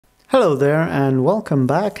Hello there and welcome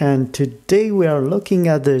back, and today we are looking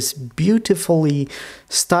at this beautifully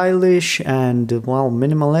stylish and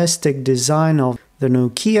minimalistic design of the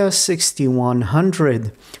Nokia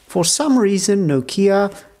 6100. For some reason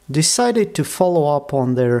Nokia decided to follow up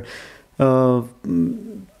on their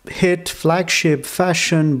hit flagship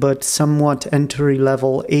fashion but somewhat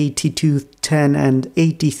entry-level 8210 and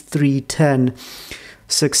 8310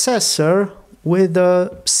 successor with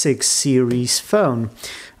a 6 series phone.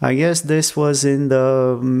 I guess this was in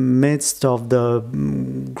the midst of the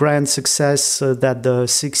grand success that the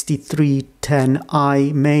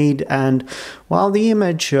 6310i made, and while the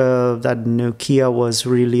image that Nokia was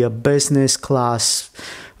really a business class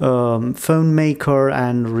phone maker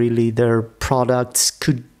and really their products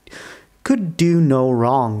could do no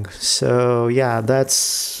wrong. So yeah,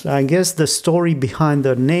 that's I guess the story behind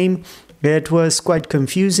the name. It was quite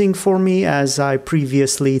confusing for me, as I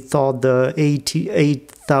previously thought the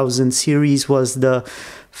 8000 series was the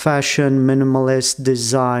fashion minimalist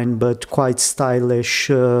design but quite stylish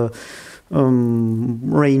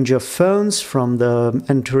range of phones, from the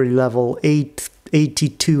entry-level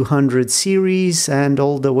 8200 series and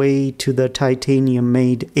all the way to the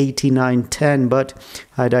titanium-made 8910, but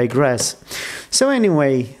I digress. So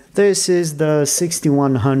anyway, this is the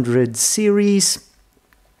 6100 series.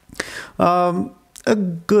 A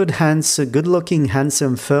good-looking,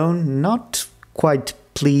 handsome phone, not quite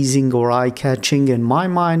pleasing or eye-catching in my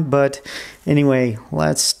mind, but anyway,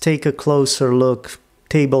 let's take a closer look,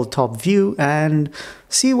 tabletop view, and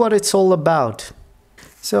see what it's all about.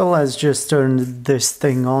 So let's just turn this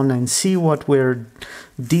thing on and see what we're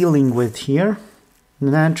dealing with here.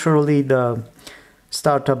 Naturally, the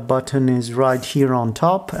startup button is right here on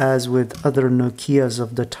top, as with other Nokias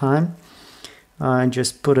of the time. I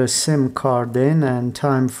just put a SIM card in, and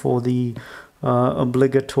time for the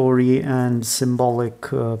obligatory and symbolic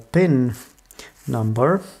PIN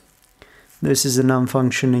number. This is a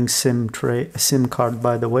non-functioning SIM card,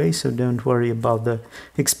 by the way, so don't worry about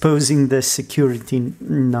exposing the security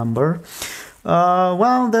number.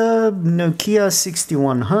 The Nokia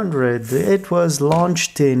 6100, it was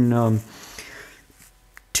launched in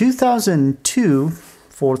 2002.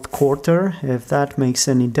 Fourth quarter, if that makes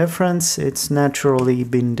any difference. It's naturally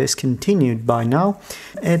been discontinued by now.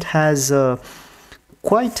 It has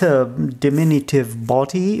quite a diminutive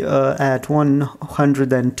body at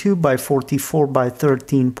 102 by 44 by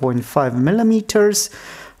 13.5 millimeters.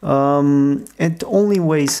 It only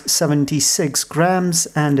weighs 76 grams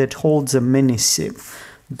and it holds a mini SIM.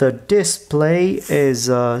 The display is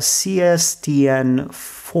a CSTN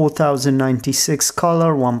 4096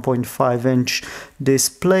 color 1.5-inch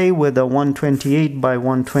display with a 128 by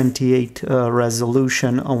 128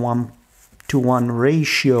 resolution, a 1:1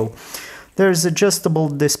 ratio. There's adjustable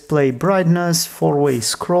display brightness, 4-way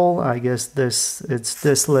scroll. I guess it's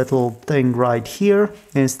this little thing right here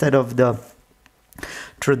instead of the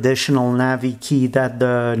traditional Navi key that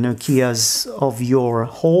the Nokias of yore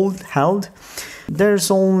held. There's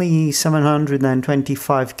only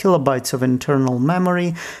 725 kilobytes of internal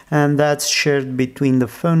memory, and that's shared between the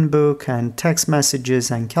phone book and text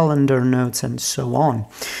messages and calendar notes and so on.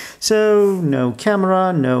 So no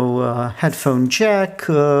camera, no headphone jack,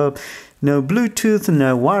 no Bluetooth,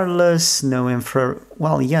 no wireless, no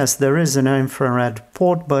well, yes, there is an infrared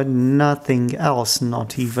port, but nothing else,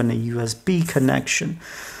 not even a USB connection.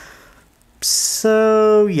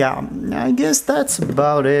 So yeah, I guess that's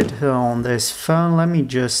about it on this phone. Let me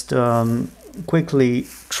just quickly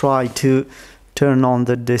try to turn on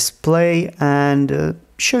the display and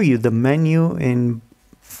show you the menu in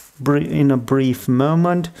a brief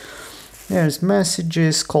moment. There's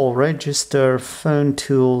messages, call register, phone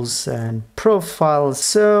tools, and profiles.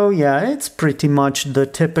 So yeah, it's pretty much the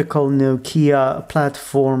typical Nokia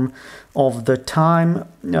platform of the time.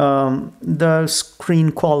 The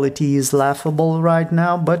screen quality is laughable right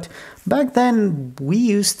now, but back then we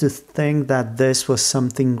used to think that this was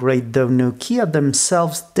something great, though Nokia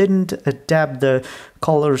themselves didn't adapt the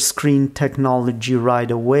color screen technology right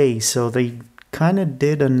away, so they kind of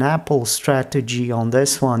did an Apple strategy on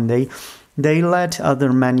this one. They let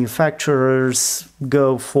other manufacturers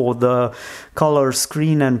go for the color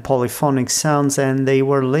screen and polyphonic sounds, and they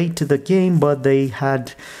were late to the game, but they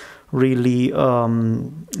had really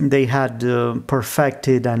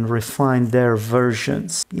perfected and refined their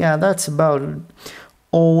versions. Yeah, that's about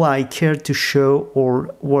all I care to show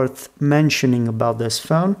or worth mentioning about this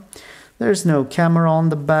phone. There's no camera on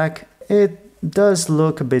the back. It does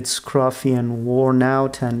look a bit scruffy and worn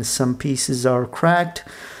out, and some pieces are cracked,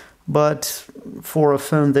 but for a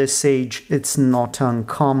phone this age it's not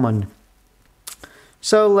uncommon.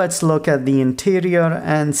 So let's look at the interior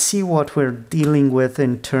and see what we're dealing with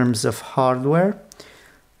in terms of hardware.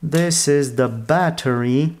 This is the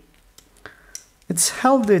battery. It's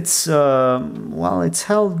held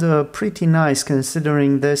pretty nice,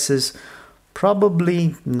 considering this is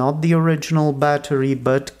probably not the original battery,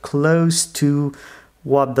 but close to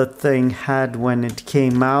what the thing had when it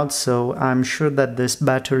came out. So I'm sure that this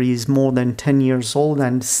battery is more than 10 years old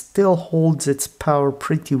and still holds its power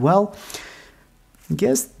pretty well. I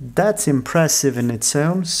guess that's impressive in its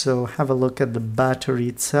own. So have a look at the battery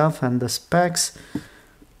itself and the specs.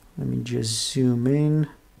 Let me just zoom in.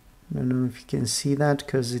 I don't know if you can see that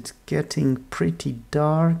because it's getting pretty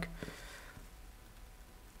dark.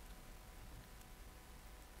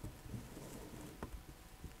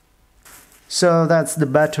 So that's the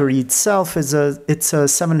battery itself. It's a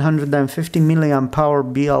 750 milliamp hour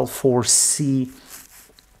BL4C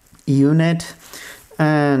unit.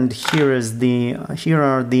 And here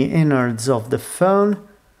are the innards of the phone.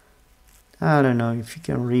 I don't know if you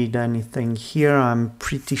can read anything here. I'm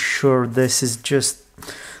pretty sure this is just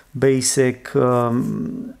basic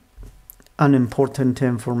unimportant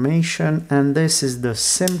information. And this is the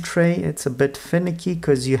SIM tray. It's a bit finicky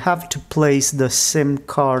because you have to place the SIM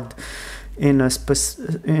card in a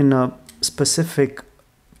specific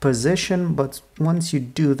position, but once you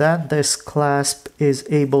do that, this clasp is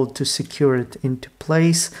able to secure it into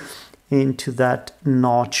place into that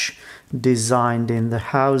notch designed in the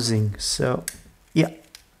housing. So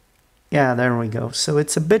yeah, there we go. So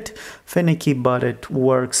it's a bit finicky, but it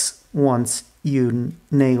works once you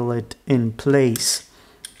nail it in place.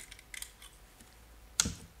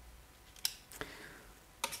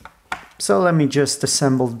 So let me just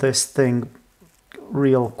assemble this thing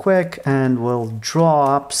real quick and we'll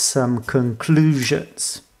draw up some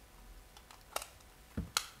conclusions.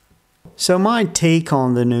 So my take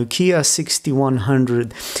on the Nokia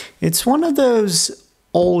 6100, it's one of those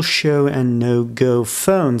all show and no go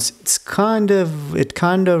phones. It kind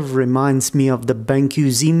of reminds me of the BenQ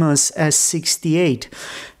Zimos S68.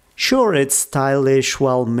 Sure, it's stylish,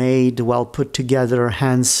 well made, well put together,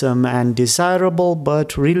 handsome and desirable,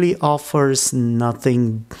 but really offers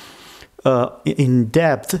nothing in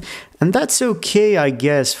depth. And that's okay, I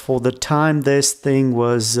guess. For the time, this thing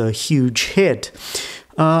was a huge hit.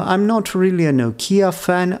 I'm not really a Nokia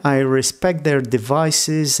fan. I respect their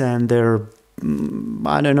devices and their,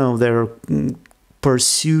 their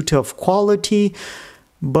pursuit of quality.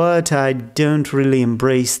 But I don't really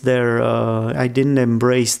embrace their, I didn't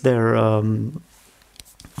embrace their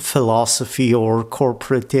philosophy or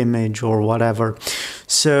corporate image or whatever.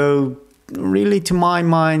 So really, to my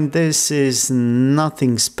mind, this is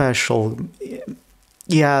nothing special.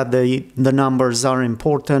 Yeah, the numbers are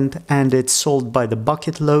important and it's sold by the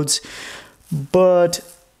bucket loads. But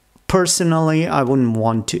personally, I wouldn't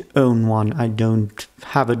want to own one. I don't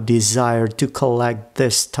have a desire to collect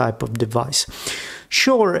this type of device.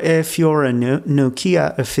 Sure, if you're a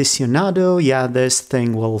Nokia aficionado, yeah, this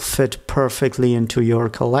thing will fit perfectly into your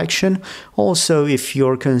collection. Also, if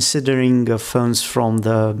you're considering phones from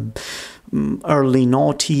the early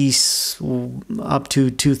noughties up to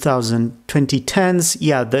 2010s,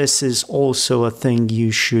 yeah, this is also a thing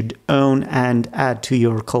you should own and add to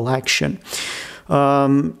your collection.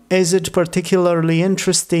 Is it particularly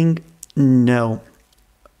interesting? No.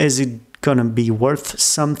 Is it gonna be worth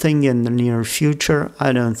something in the near future?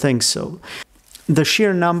 I don't think so. The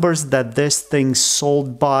sheer numbers that this thing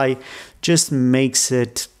sold by just makes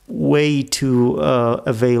it way too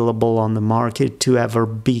available on the market to ever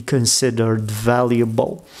be considered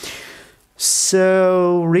valuable.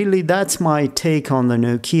 So really, that's my take on the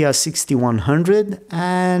Nokia 6100.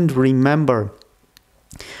 And remember,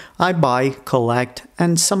 I buy, collect,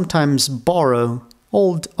 and sometimes borrow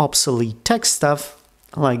old obsolete tech stuff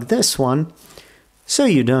like this one, so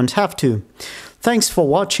you don't have to. Thanks for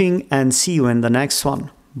watching and see you in the next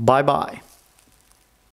one. Bye bye.